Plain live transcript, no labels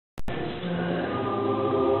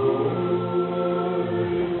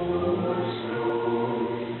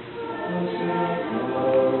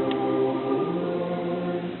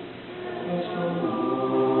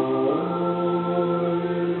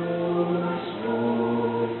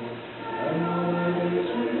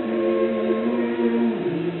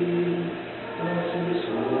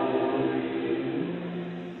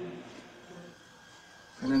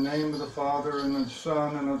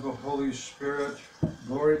Son, and of the Holy Spirit.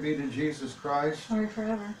 Glory be to Jesus Christ. Glory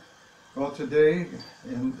forever. Well, today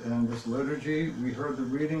in this liturgy, we heard the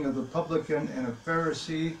reading of the Publican and a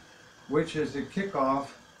Pharisee, which is the kickoff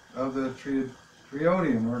of the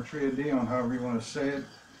Triodion, or Triodion, however you want to say it.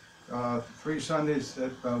 3 Sundays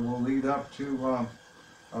that will lead up to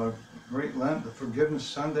Great Lent, the Forgiveness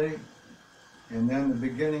Sunday, and then the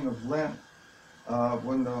beginning of Lent,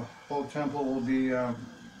 when the whole temple will be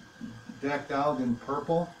decked out in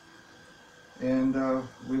purple. And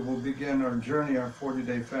we will begin our journey, our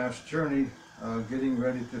 40-day fast journey, getting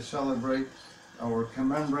ready to celebrate or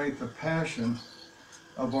commemorate the Passion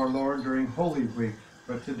of our Lord during Holy Week.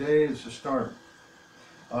 But today is the start.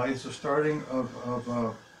 It's the starting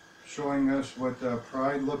of showing us what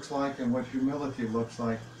pride looks like and what humility looks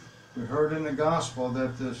like. We heard in the Gospel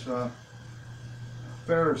that this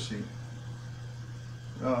Pharisee,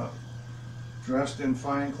 dressed in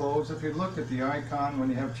fine clothes. If you look at the icon,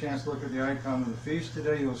 when you have a chance to look at the icon of the feast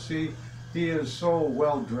today, you'll see he is so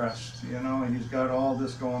well dressed, you know, and he's got all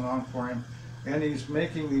this going on for him. And he's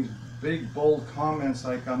making these big, bold comments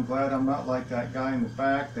like, I'm glad I'm not like that guy in the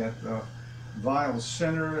back, that vile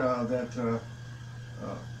sinner, that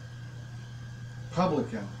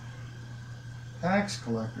publican. Tax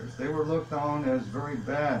collectors, they were looked on as very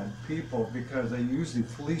bad people because they usually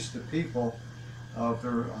fleeced the people of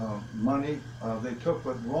their money. They took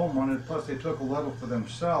what Rome wanted, plus they took a little for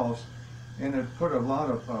themselves, and it put a lot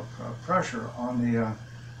of pressure on the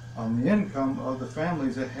income of the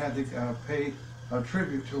families that had to pay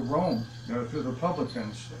tribute to Rome, to the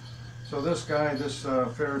publicans. So this guy, this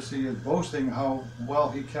Pharisee, is boasting how well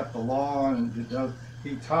he kept the law, and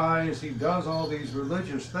he tithes, he does all these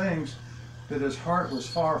religious things, that his heart was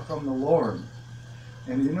far from the Lord.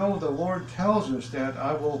 And you know, the Lord tells us that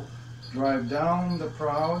I will drive down the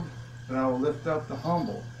proud, and I will lift up the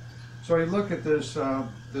humble. So you look at this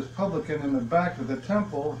this publican in the back of the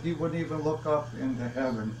temple, he wouldn't even look up into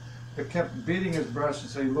heaven, but kept beating his breast and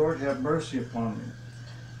saying, Lord, have mercy upon me.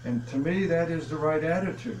 And to me, that is the right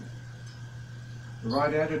attitude. The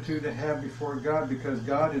right attitude to have before God, because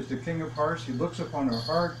God is the King of hearts. He looks upon our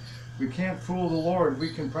heart. We can't fool the Lord.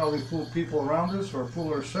 We can probably fool people around us or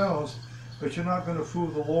fool ourselves, but you're not going to fool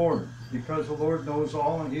the Lord, because the Lord knows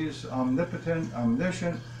all, and He's omnipotent,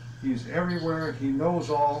 omniscient. He's everywhere. He knows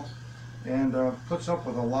all, and puts up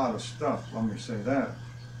with a lot of stuff, let me say that.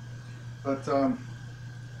 But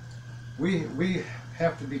we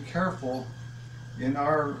have to be careful in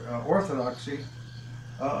our orthodoxy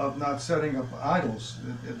of not setting up idols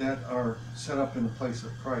that are set up in the place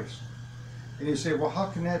of Christ. And you say, well, how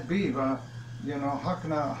can that be? You know, how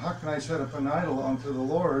can I set up an idol unto the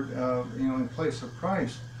Lord, you know, in place of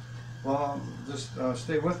Christ? Well, just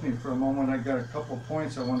stay with me for a moment. I got a couple of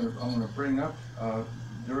points I want to bring up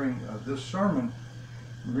during this sermon.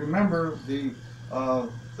 Remember the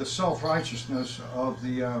self-righteousness of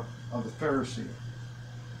the Pharisee,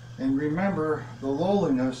 and remember the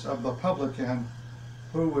lowliness of the publican,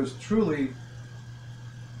 who was truly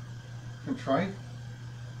contrite,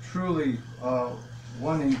 truly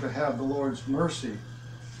wanting to have the Lord's mercy,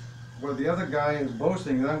 where the other guy is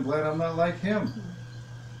boasting that I'm glad I'm not like him.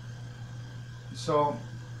 So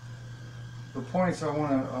the points I'm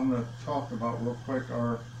going to talk about real quick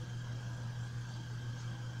are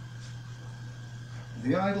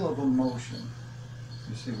the idol of emotion.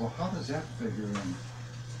 You say, well, how does that figure in?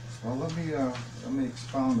 Well, let me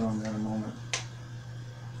expound on that a moment.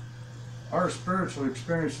 Our spiritual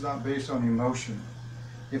experience is not based on emotion.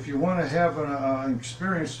 If you want to have an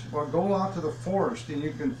experience, well, go out to the forest and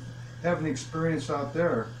you can have an experience out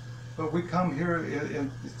there. But we come here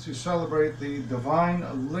to celebrate the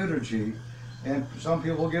divine liturgy, and some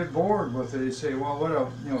people get bored with it. They say, well,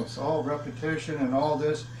 you know, it's all repetition and all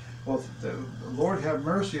this. Well, the Lord have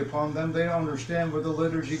mercy upon them. They don't understand where the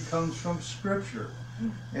liturgy comes from Scripture,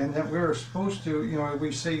 and that we're supposed to, you know,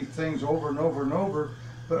 we say things over and over and over.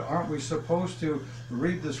 But aren't we supposed to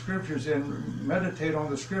read the Scriptures and meditate on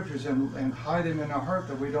the Scriptures and hide them in our heart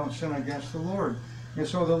that we don't sin against the Lord? And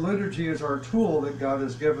so the liturgy is our tool that God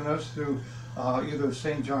has given us through either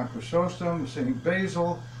St. John Chrysostom, St.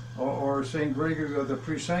 Basil, or St. Gregory of the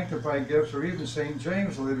Pre-Sanctified Gifts, or even St.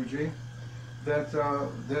 James liturgy, that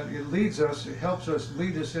it leads us, it helps us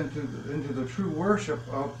lead us into the true worship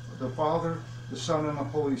of the Father, the Son, and the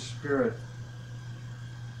Holy Spirit.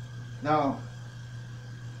 Now,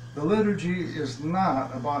 the liturgy is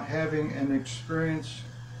not about having an experience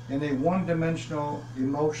in a one-dimensional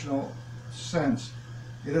emotional sense.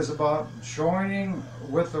 It is about joining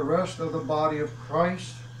with the rest of the body of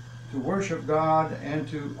Christ to worship God and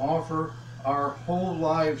to offer our whole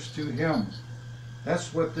lives to Him.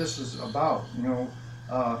 That's what this is about.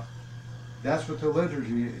 That's what the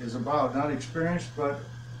liturgy is about. Not experience, but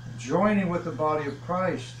joining with the body of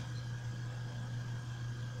Christ.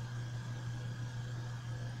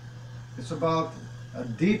 It's about a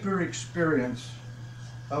deeper experience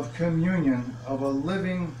of communion, of a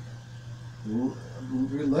living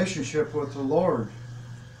relationship with the Lord.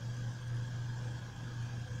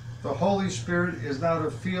 The Holy Spirit is not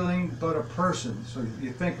a feeling, but a person. So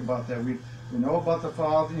you think about that. We know about the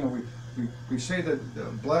Father. We say that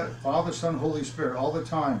the Father, Son, Holy Spirit all the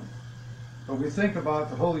time. But we think about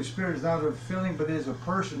the Holy Spirit is not a feeling, but is a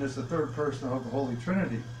person. It's the third person of the Holy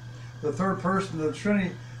Trinity. The third person of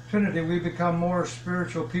the Trinity, we become more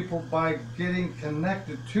spiritual people by getting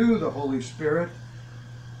connected to the Holy Spirit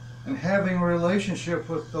and having a relationship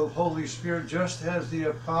with the Holy Spirit, just as the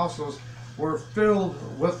apostles were filled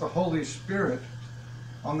with the Holy Spirit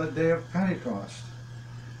on the day of Pentecost.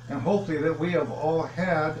 And hopefully that we have all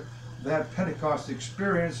had that Pentecost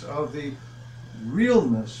experience of the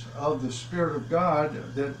realness of the Spirit of God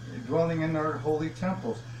that dwelling in our holy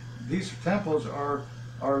temples. These temples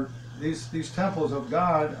these temples of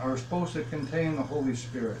God are supposed to contain the Holy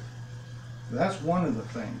Spirit. That's one of the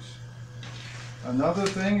things. Another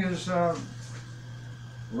thing is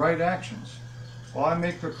right actions. Well, I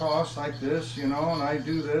make the cross like this, and I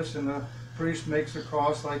do this, and the priest makes the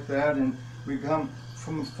cross like that, and we come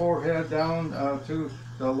from the forehead down to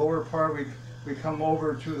the lower part. We come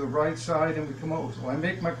over to the right side, and we come over. So I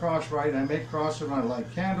make my cross right. I make crosses, and I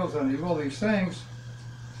light candles, and I do all these things.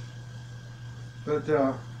 But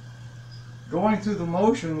going through the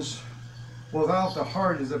motions without the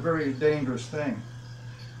heart is a very dangerous thing.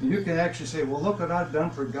 You can actually say, well, look what I've done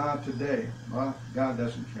for God today. Well, God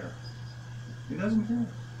doesn't care. He doesn't care.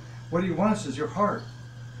 What he wants is your heart.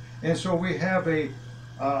 And so we have a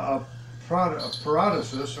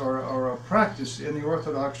paradosis or a practice in the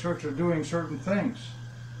Orthodox Church of doing certain things.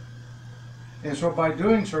 And so by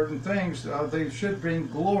doing certain things, they should bring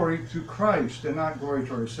glory to Christ and not glory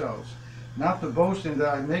to ourselves. Not to boast in that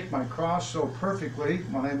I make my cross so perfectly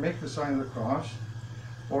when I make the sign of the cross,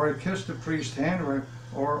 or I kiss the priest's hand,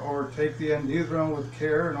 or take the endithron with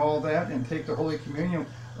care and all that, and take the Holy Communion.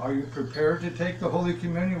 Are you prepared to take the Holy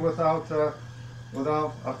Communion without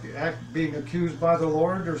being accused by the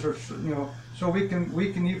Lord? So we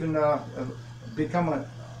can even become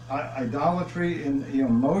idolatry in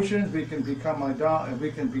emotions. We can become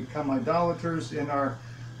idolaters in our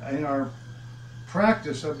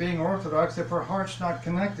practice of being Orthodox if our heart's not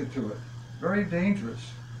connected to it. Very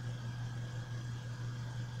dangerous.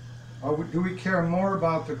 Or do we care more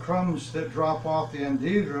about the crumbs that drop off the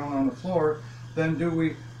endithron on the floor than do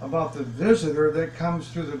we about the visitor that comes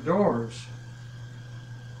through the doors?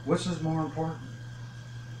 Which is more important?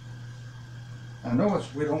 I know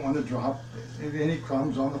we don't want to drop any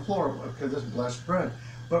crumbs on the floor because it's blessed bread.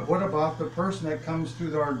 But what about the person that comes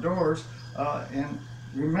through our doors? And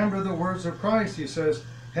remember the words of Christ. He says,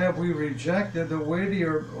 have we rejected the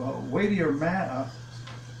weightier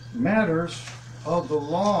matters of the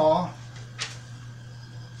law,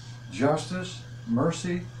 justice,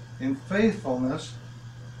 mercy, and faithfulness?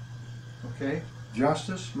 Okay,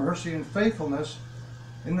 justice, mercy, and faithfulness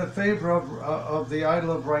in the favor of the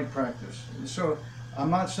idol of right practice. So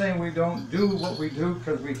I'm not saying we don't do what we do,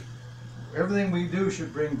 because everything we do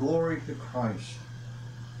should bring glory to Christ.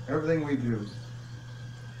 Everything we do.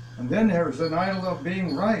 And then there's an idol of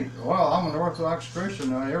being right. Well, I'm an Orthodox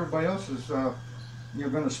Christian. Everybody else is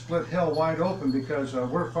going to split hell wide open because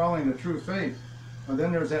we're following the true faith. And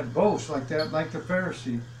then there's that boast like the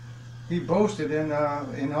Pharisee. He boasted in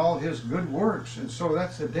all his good works, and so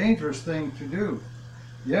that's a dangerous thing to do.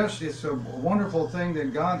 Yes, it's a wonderful thing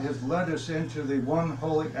that God has led us into the one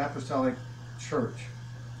holy apostolic church.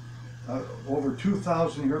 Over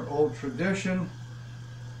 2,000-year-old tradition.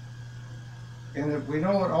 And if we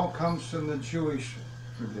know it all comes from the Jewish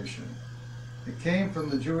tradition. It came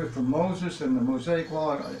from Moses and the Mosaic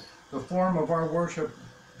Law. The form of our worship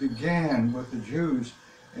began with the Jews,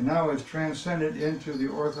 and now it's transcended into the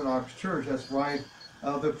Orthodox Church. That's why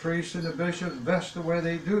the priests and the bishops vest the way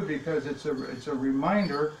they do, because it's a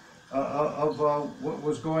reminder of what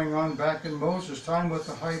was going on back in Moses' time with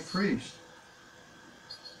the high priest.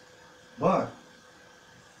 But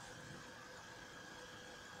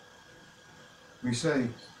we say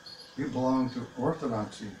we belong to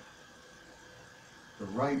orthodoxy, the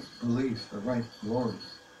right belief, the right glory.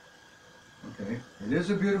 Okay, it is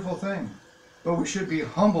a beautiful thing, but we should be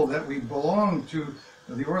humble that we belong to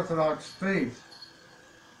the Orthodox faith.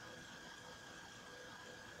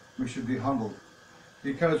 We should be humbled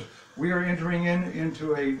because we are entering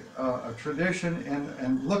into a tradition,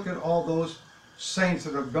 and look at all those saints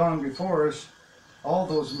that have gone before us, all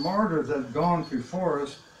those martyrs that have gone before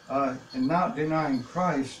us, and not denying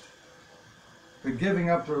Christ, but giving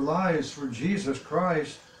up their lives for Jesus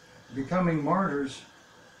Christ, becoming martyrs.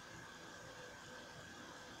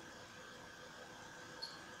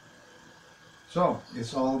 So,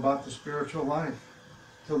 it's all about the spiritual life,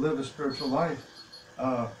 to live a spiritual life.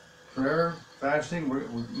 Prayer, fasting,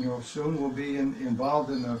 soon we'll be involved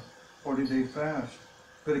in the 40-day fast.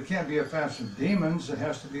 But it can't be a fast of demons, it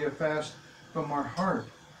has to be a fast from our heart,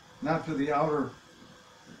 not to the outer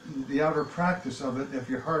practice of it. If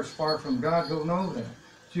your heart's far from God, you'll know that.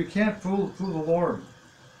 So you can't fool the Lord.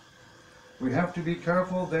 We have to be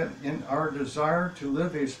careful that in our desire to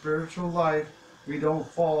live a spiritual life, we don't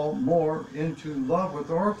fall more into love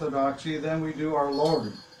with orthodoxy than we do our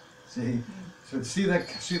Lord. See? So see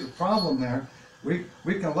the problem there. We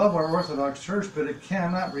can love our Orthodox church, but it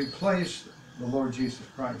cannot replace the Lord Jesus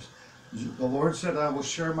Christ. The Lord said, I will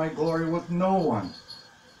share my glory with no one.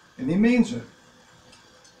 And He means it.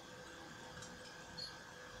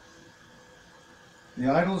 The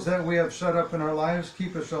idols that we have set up in our lives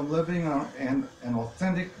keep us from living an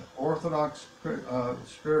authentic Orthodox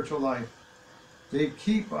spiritual life. They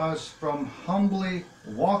keep us from humbly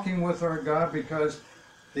walking with our God because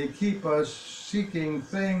they keep us seeking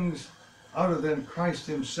things other than Christ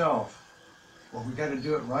Himself. Well, we got to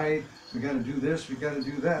do it right. We got to do this. We got to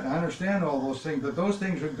do that. And I understand all those things, but those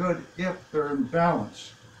things are good if they're in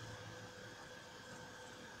balance.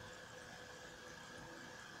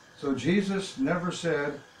 So Jesus never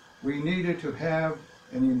said we needed to have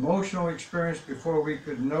an emotional experience before we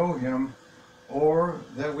could know Him, or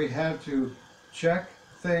that we had to check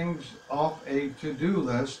things off a to-do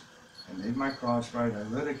list. I made my cross right, I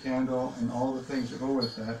lit a candle, and all the things that go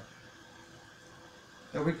with that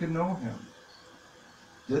we could know Him.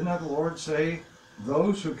 Didn't the Lord say,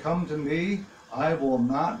 those who come to me, I will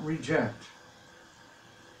not reject?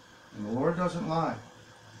 And the Lord doesn't lie.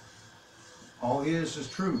 All He is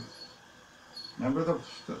truth. Remember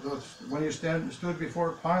when He stood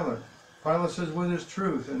before Pilate? Pilate says, with His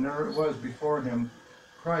truth, and there it was before Him,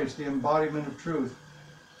 Christ, the embodiment of truth.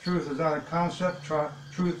 Truth is not a concept,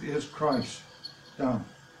 truth is Christ. Done.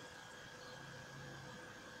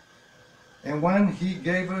 And when He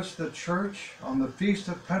gave us the church on the Feast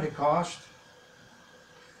of Pentecost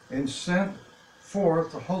and sent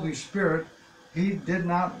forth the Holy Spirit, He did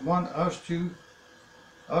not want us to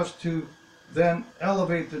then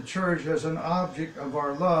elevate the church as an object of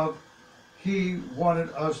our love. He wanted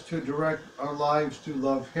us to direct our lives to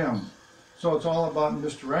love Him. So it's all about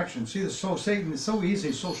misdirection. See, Satan is so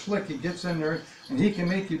easy, so slick. He gets in there and he can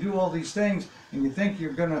make you do all these things, and you think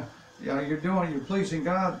you're pleasing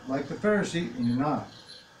God like the Pharisee, and you're not.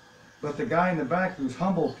 But the guy in the back who's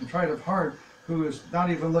humble, contrite of heart, who is not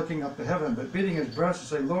even looking up to heaven, but beating his breast and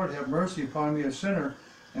say, Lord, have mercy upon me, a sinner.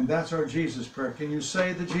 And that's our Jesus prayer. Can you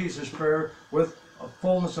say the Jesus prayer with a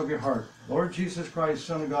fullness of your heart? Lord Jesus Christ,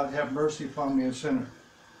 Son of God, have mercy upon me, a sinner.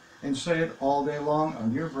 And say it all day long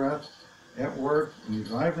on your breath, at work, when you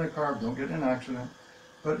drive in a car, don't get in an accident.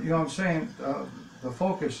 But you know what I'm saying? The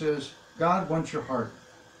focus is God wants your heart.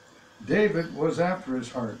 David was after his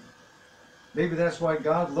heart. Maybe that's why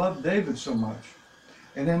God loved David so much.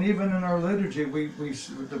 And then even in our liturgy,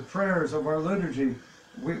 the prayers of our liturgy,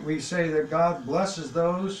 we say that God blesses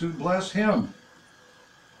those who bless Him.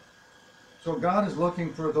 So God is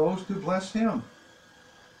looking for those to bless Him.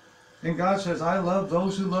 And God says, I love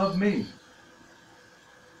those who love me.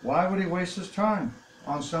 Why would He waste His time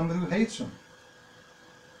on someone who hates Him?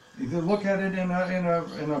 If you look at it in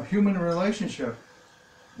a human relationship,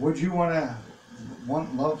 would you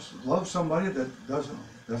love somebody that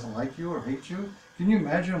doesn't like you or hate you? Can you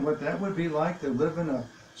imagine what that would be like, to live in a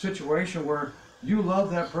situation where you love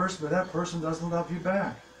that person, but that person doesn't love you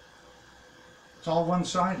back? It's all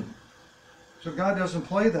one-sided. So God doesn't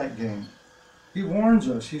play that game. He warns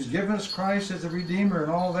us. He's given us Christ as a Redeemer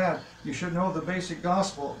and all that. You should know the basic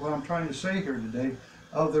gospel, what I'm trying to say here today,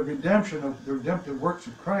 of the redemption, of the redemptive works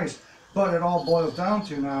of Christ. But it all boils down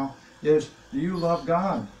to now is, do you love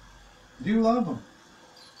God? Do you love Him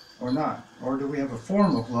or not? Or do we have a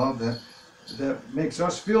form of love that makes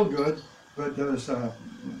us feel good, but does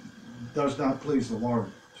not please the Lord?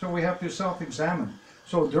 So we have to self-examine.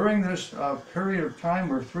 So during this period of time,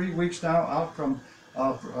 we're 3 weeks now out from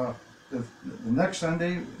the next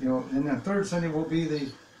Sunday, and the third Sunday will be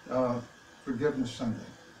the Forgiveness Sunday.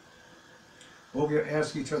 We'll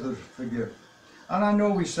ask each other to forgive. And I know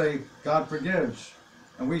we say God forgives,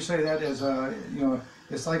 and we say that as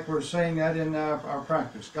it's like we're saying that in our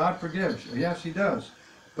practice. God forgives. Yes, He does.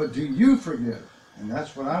 But do you forgive? And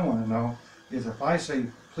that's what I want to know, is if I say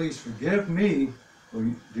please forgive me, or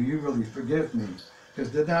do you really forgive me?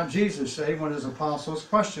 Because did not Jesus say, when his apostles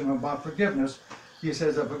questioned him about forgiveness, he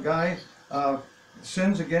says, if a guy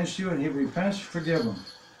sins against you and he repents, forgive him.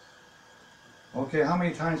 Okay, how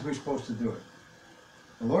many times are we supposed to do it?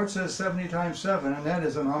 The Lord says 70 times 7, and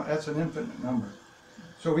that's an infinite number.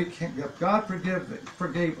 So we can't, if God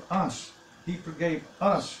forgave us, he forgave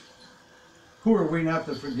us, who are we not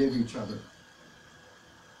to forgive each other?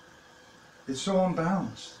 It's so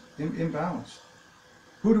imbalanced.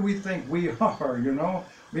 Who do we think we are, you know?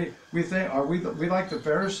 We think, are we like the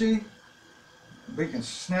Pharisee? We can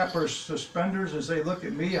snap our suspenders and say, look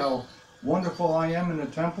at me, how wonderful I am in the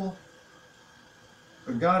temple.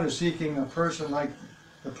 But God is seeking a person like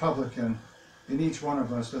the publican in each one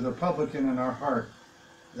of us, the publican in our heart,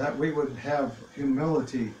 that we would have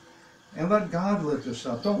humility. And let God lift us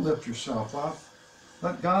up. Don't lift yourself up.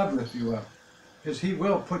 Let God lift you up. Because he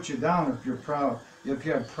will put you down if you're proud, if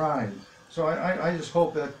you have pride. So I just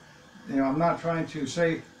hope that, you know, I'm not trying to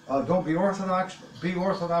say, don't be Orthodox. Be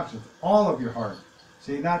Orthodox with all of your heart.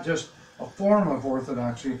 See, not just a form of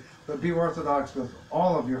Orthodoxy, but be Orthodox with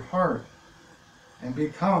all of your heart. And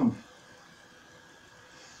become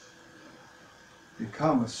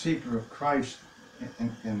a seeker of Christ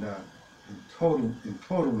in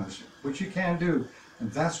totalness, which you can do.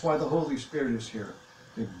 And that's why the Holy Spirit is here,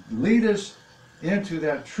 to lead us into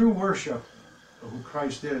that true worship of who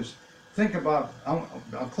Christ is. Think about,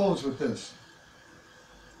 I'll close with this.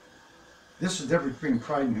 This is the difference between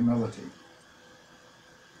pride and humility.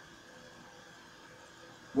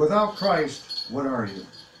 Without Christ, what are you?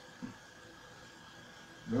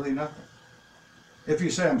 Really nothing. If you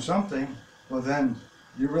say I'm something, well then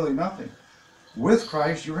you're really nothing. With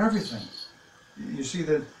Christ, you're everything. You see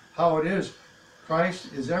that how it is.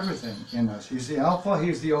 Christ is everything in us. He's the Alpha,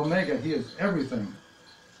 he's the Omega, he is everything.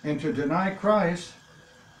 And to deny Christ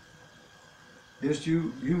is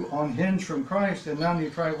to you unhinge from Christ, and then you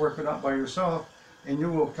try to work it out by yourself, and you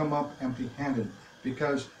will come up empty-handed.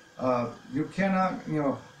 Because you cannot, you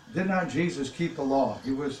know, did not Jesus keep the law?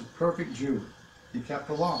 He was the perfect Jew. He kept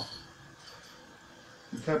the law.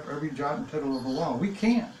 He kept every jot and tittle of the law. We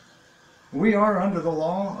can't. We are under the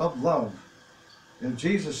law of love. And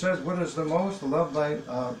Jesus says, what is the most?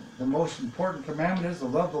 The most important commandment is to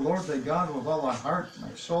love the Lord thy God with all thy heart,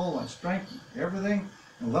 thy soul, thy strength, everything,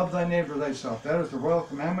 and love thy neighbor thyself. That is the royal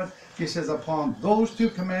commandment. He says, upon those two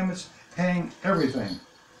commandments hang everything.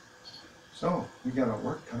 So, we got our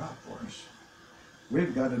work cut out for us.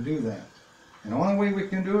 We've got to do that. And the only way we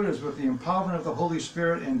can do it is with the empowerment of the Holy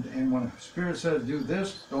Spirit. And when the Spirit says do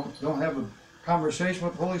this, don't have a conversation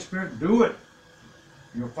with the Holy Spirit, do it.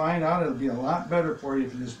 You'll find out it'll be a lot better for you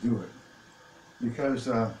if you just do it. Because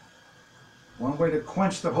one way to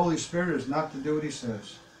quench the Holy Spirit is not to do what he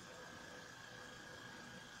says.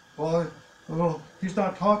 Well, he's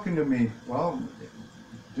not talking to me. Well,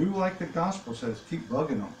 do like the gospel says. Keep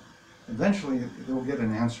bugging him. Eventually, they'll get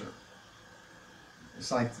an answer.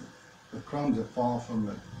 It's like the crumbs that fall from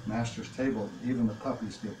the master's table. Even the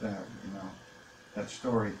puppies get that, you know. That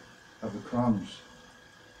story of the crumbs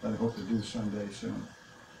that I hope to do someday soon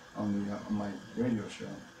on my radio show.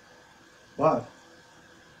 But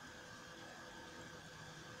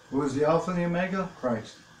who is the Alpha and the Omega?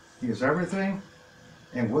 Christ. He is everything,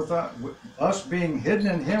 and with us being hidden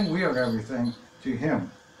in him, we are everything to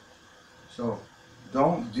him. So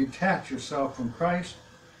don't detach yourself from Christ.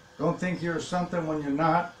 Don't think you're something when you're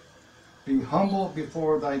not. Be humble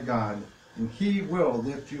before thy God, and he will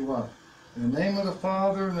lift you up. In the name of the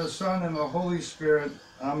Father, and the Son, and the Holy Spirit,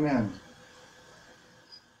 amen.